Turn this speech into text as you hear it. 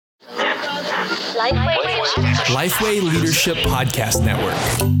Lifeway Leadership Podcast Network.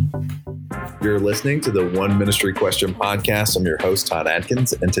 You're listening to the One Ministry Question podcast. I'm your host, Todd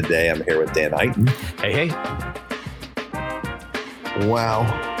Adkins, and today I'm here with Dan Iten. Hey. Wow.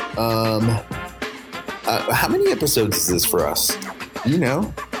 How many episodes is this for us? You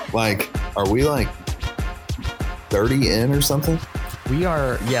know, are we 30 in or something? We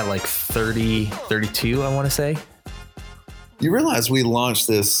are, 30, 32, I want to say. You realize we launched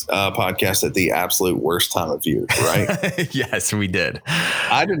this podcast at the absolute worst time of year, right? Yes, we did.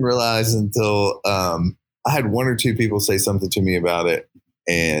 I didn't realize until I had one or two people say something to me about it,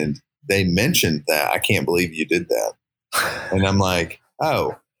 and they mentioned that. I can't believe you did that. And I'm like,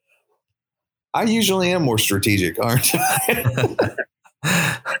 oh, I usually am more strategic, aren't I?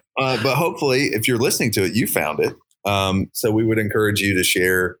 But hopefully, if you're listening to it, you found it. So we would encourage you to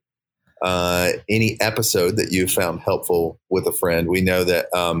share any episode that you found helpful with a friend. We know that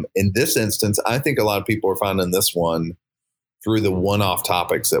in this instance, I think a lot of people are finding this one through the one-off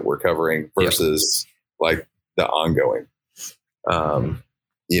topics that we're covering versus like the ongoing,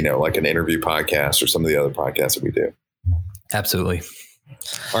 like an interview podcast or some of the other podcasts that we do. Absolutely.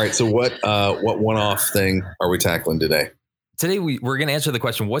 All right. So what one-off thing are we tackling today? Today, we're going to answer the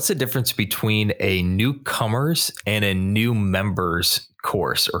question, what's the difference between a newcomers and a new members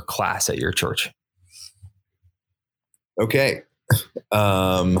course or class at your church? Okay.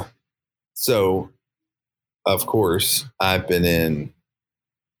 So, of course, I've been in,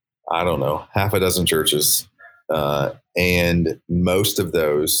 half a dozen churches, and most of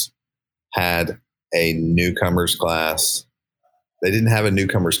those had a newcomers class. They didn't have a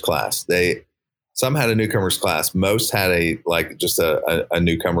newcomers class. Some had a newcomers class. Most had a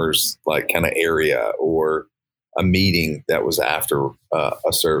newcomers kind of area or a meeting that was after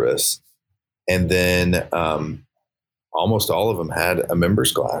a service. And then almost all of them had a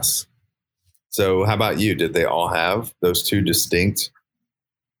members class. So how about you? Did they all have those two distinct?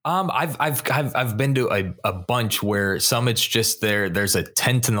 I've been to a bunch where some it's just there's a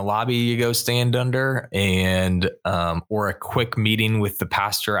tent in the lobby you go stand under and or a quick meeting with the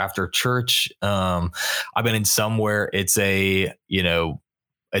pastor after church. I've been in some where it's a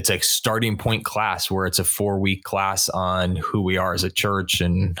starting point class where it's a 4-week class on who we are as a church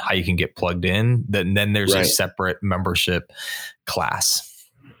and how you can get plugged in. Then there's a separate membership class.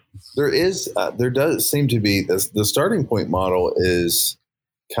 There does seem to be the starting point model is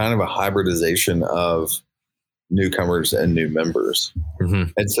kind of a hybridization of newcomers and new members.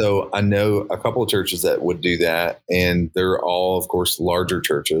 Mm-hmm. And so I know a couple of churches that would do that, and they're all, of course, larger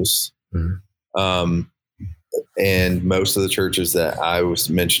churches. Mm-hmm. And most of the churches that I was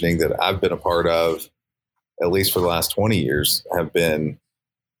mentioning that I've been a part of, at least for the last 20 years, have been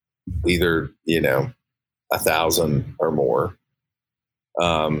either, 1,000 or more.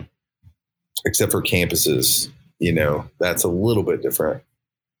 Except for campuses, that's a little bit different.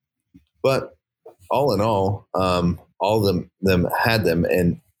 But all in all of them had them.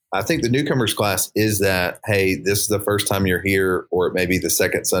 And I think the newcomers class is that, hey, this is the first time you're here, or it may be the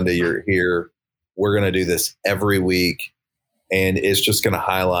second Sunday you're here. We're going to do this every week. And it's just going to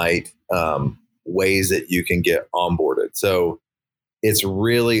highlight ways that you can get onboarded. So it's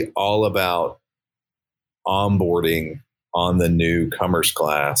really all about onboarding on the newcomers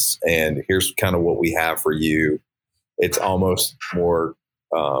class. And here's kind of what we have for you. It's almost more,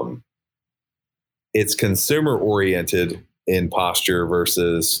 it's consumer oriented in posture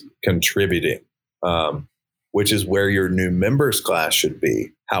versus contributing, which is where your new members class should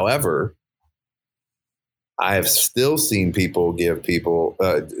be. However, I have still seen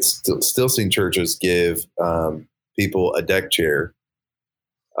still seen churches give people a deck chair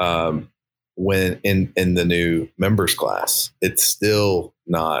when in the new members class. It's still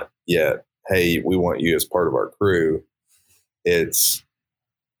not yet, hey, we want you as part of our crew. It's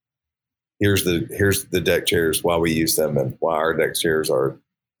here's the deck chairs, why we use them and why our deck chairs are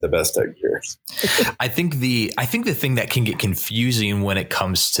the best deck chairs. I think the thing that can get confusing when it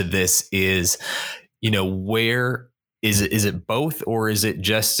comes to this is, where is it both, or is it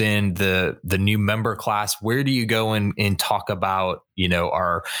just in the new member class? Where do you go and talk about,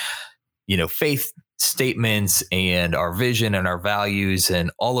 our, faith statements and our vision and our values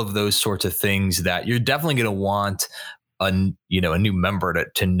and all of those sorts of things that you're definitely going to want a new member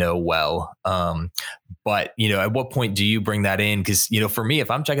to know well. But, at what point do you bring that in? Because, for me,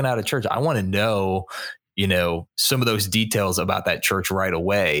 if I'm checking out a church, I want to know, some of those details about that church right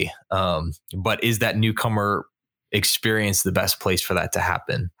away. But is that newcomer experience the best place for that to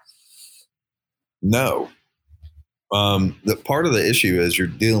happen? No. The part of the issue is you're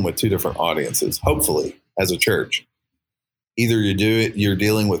dealing with two different audiences, hopefully, as a church. either you're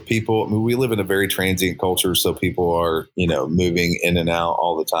dealing with people. I mean, we live in a very transient culture, so people are, moving in and out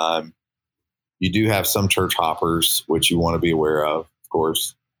all the time. You do have some church hoppers, which you want to be aware of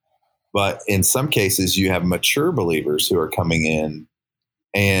course. But in some cases, you have mature believers who are coming in,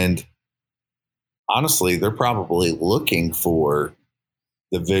 and honestly, they're probably looking for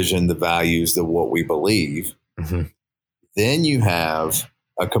the vision, the values, what we believe. Mm-hmm. Then you have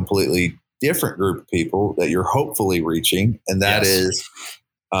a completely different group of people that you're hopefully reaching, and that is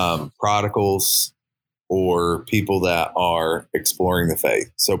prodigals or people that are exploring the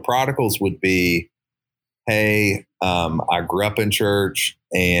faith. So prodigals would be, hey, I grew up in church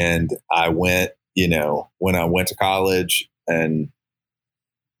and I went, when I went to college and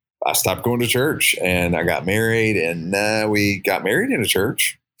I stopped going to church and I got married, and we got married in a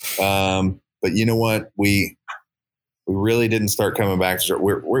church. But you know what? We really didn't start coming back to church.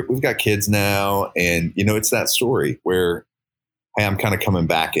 We've got kids now, and it's that story where, hey, I'm kind of coming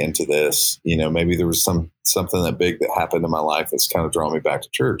back into this. Maybe there was something that big that happened in my life that's kind of drawing me back to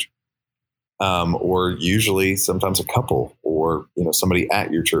church. Or usually sometimes a couple or, somebody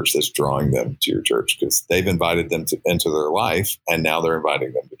at your church that's drawing them to your church because they've invited them into their life and now they're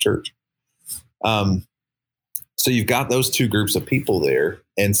inviting them to church. So you've got those two groups of people there.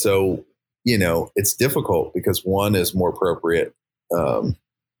 And so, it's difficult because one is more appropriate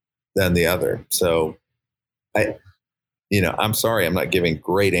than the other. So I'm sorry, I'm not giving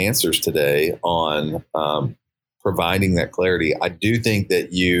great answers today on providing that clarity. I do think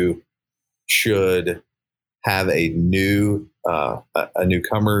that you should have a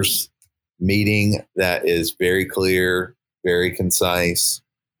newcomers meeting that is very clear, very concise.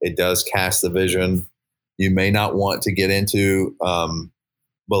 It does cast the vision. You may not want to get into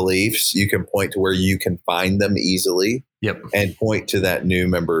beliefs. You can point to where you can find them easily. Yep. And point to that new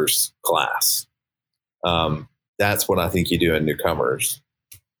members class. That's what I think you do in newcomers.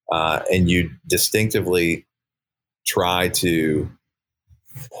 And you distinctively try to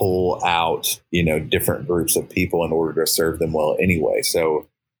pull out, different groups of people in order to serve them well anyway. So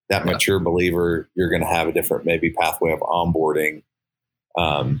that mature believer, you're going to have a different maybe pathway of onboarding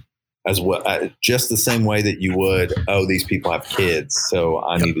as well, just the same way that you would, these people have kids, so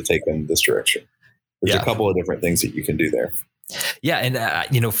I need to take them this direction. There's a couple of different things that you can do there. Yeah.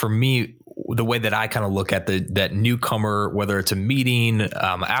 And, for me, the way that I kind of look at that newcomer, whether it's a meeting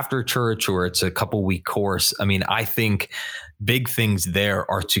after church or it's a couple week course, I mean, I think big things there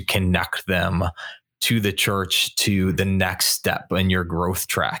are to connect them to the church, to the next step in your growth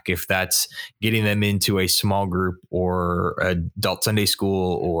track. If that's getting them into a small group or adult Sunday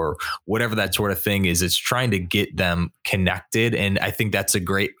school or whatever that sort of thing is, it's trying to get them connected. And I think that's a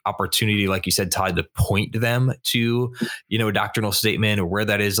great opportunity, like you said, Todd, to point them to, a doctrinal statement or where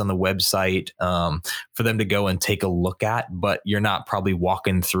that is on the website for them to go and take a look at. But you're not probably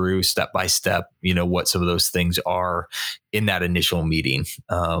walking through step by step, what some of those things are in that initial meeting.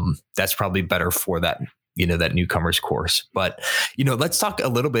 That's probably better for that, that newcomers course. But, let's talk a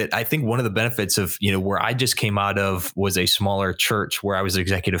little bit. I think one of the benefits of, where I just came out of was a smaller church where I was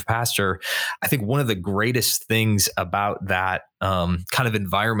executive pastor. I think one of the greatest things about that kind of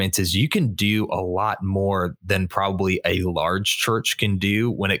environment is you can do a lot more than probably a large church can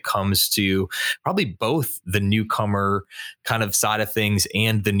do when it comes to probably both the newcomer kind of side of things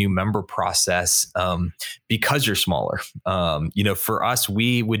and the new member process because you're smaller. For us,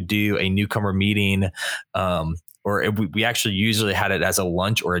 we would do a newcomer meeting or we actually usually had it as a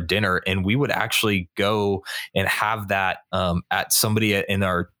lunch or a dinner, and we would actually go and have that at somebody in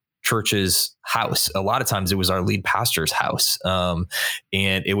our church's house. A lot of times it was our lead pastor's house. And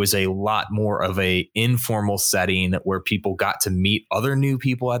it was a lot more of a informal setting where people got to meet other new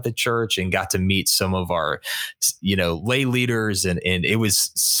people at the church and got to meet some of our, lay leaders. And it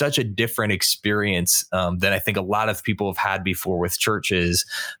was such a different experience than I think a lot of people have had before with churches.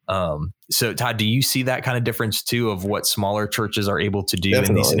 So Todd, do you see that kind of difference too of what smaller churches are able to do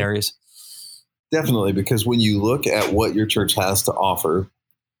in these scenarios? Definitely, because when you look at what your church has to offer,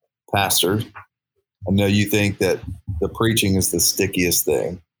 pastor, I know you think that the preaching is the stickiest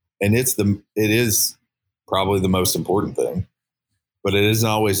thing, and it is probably the most important thing, but it isn't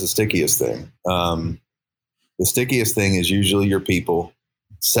always the stickiest thing. The stickiest thing is usually your people.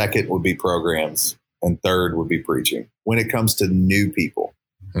 Second would be programs, and third would be preaching when it comes to new people.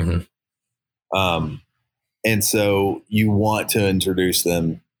 Mm-hmm. And so you want to introduce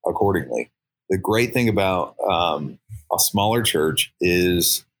them accordingly. The great thing about a smaller church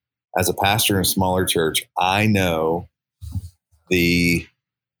is, as a pastor in a smaller church, I know the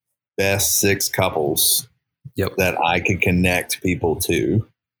best 6 couples that I can connect people to.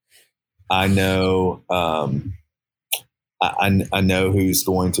 I know I know who's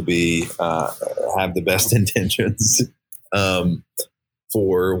going to be have the best intentions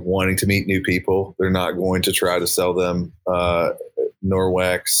for wanting to meet new people. They're not going to try to sell them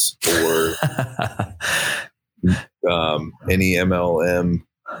Norwex or any MLM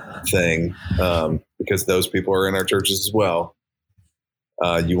thing, because those people are in our churches as well.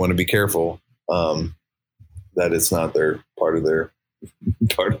 You want to be careful that it's not their part of their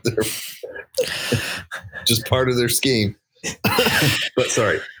just part of their scheme. But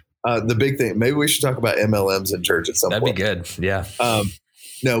sorry, the big thing. Maybe we should talk about MLMs in church at some point. That'd be good. Yeah.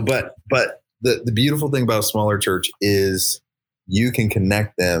 No, but the beautiful thing about a smaller church is you can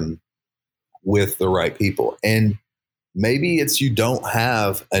connect them with the right people. And maybe it's you don't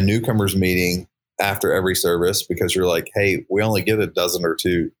have a newcomers meeting after every service because you're like, hey, we only get a dozen or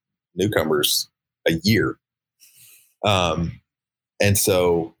two newcomers a year. And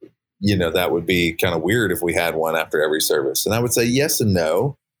so, that would be kind of weird if we had one after every service. And I would say yes and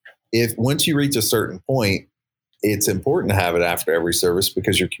no. If once you reach a certain point, it's important to have it after every service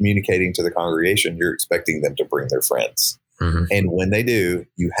because you're communicating to the congregation. You're expecting them to bring their friends. Mm-hmm. And when they do,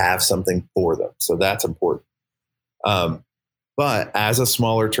 you have something for them. So that's important. But as a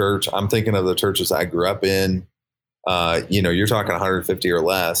smaller church, I'm thinking of the churches I grew up in, you're talking 150 or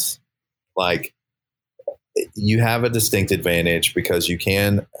less, like you have a distinct advantage because you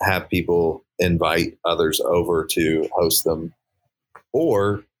can have people invite others over to host them.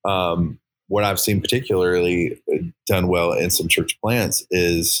 Or what I've seen particularly done well in some church plants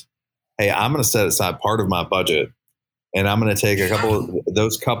is, hey, I'm going to set aside part of my budget and I'm going to take a couple of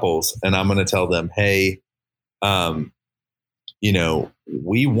those couples and I'm going to tell them, hey,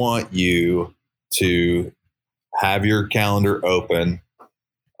 we want you to have your calendar open.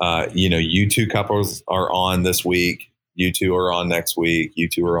 You two couples are on this week. You two are on next week. You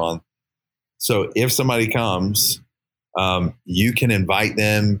two are on. So if somebody comes, you can invite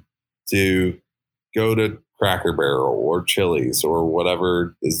them to go to Cracker Barrel or Chili's or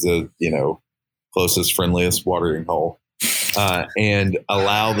whatever is the, closest, friendliest watering hole, and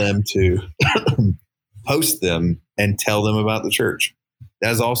allow them to host them and tell them about the church.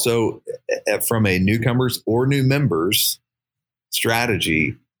 That is also from a newcomers or new members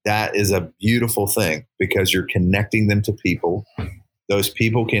strategy. That is a beautiful thing because you're connecting them to people. Those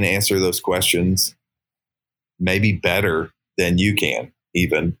people can answer those questions maybe better than you can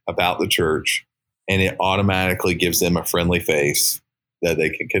even about the church. And it automatically gives them a friendly face that they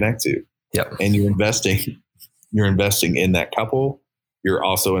can connect to. Yep. And you're investing in that couple. You're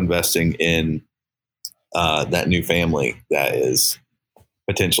also investing in that new family that is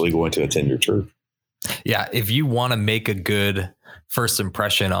potentially going to attend your church. Yeah. If you want to make a good first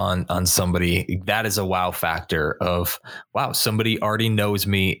impression on somebody, that is a wow factor of, wow, somebody already knows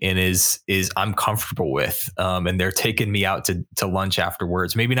me and is I'm comfortable with, and they're taking me out to lunch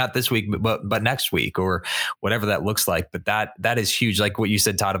afterwards. Maybe not this week, but next week or whatever that looks like. But that is huge. Like what you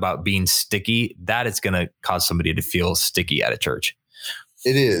said, Todd, about being sticky, that is going to cause somebody to feel sticky at a church.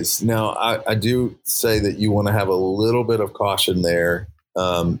 It is. Now, I do say that you want to have a little bit of caution there,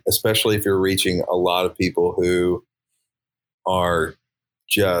 especially if you're reaching a lot of people who are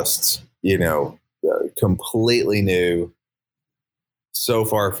just, completely new, so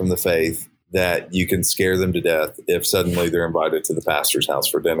far from the faith that you can scare them to death if suddenly they're invited to the pastor's house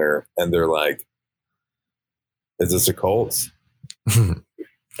for dinner and they're like, is this a cult? So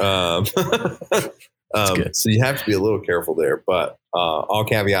you have to be a little careful there, but all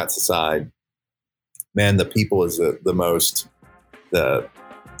caveats aside, man, the people is the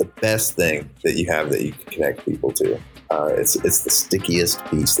best thing that you have that you can connect people to. It's the stickiest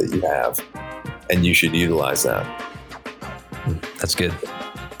piece that you have, and you should utilize that. That's good.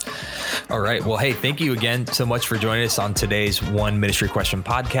 All right. Well, hey, thank you again so much for joining us on today's One Ministry Question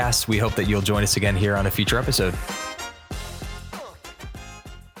podcast. We hope that you'll join us again here on a future episode.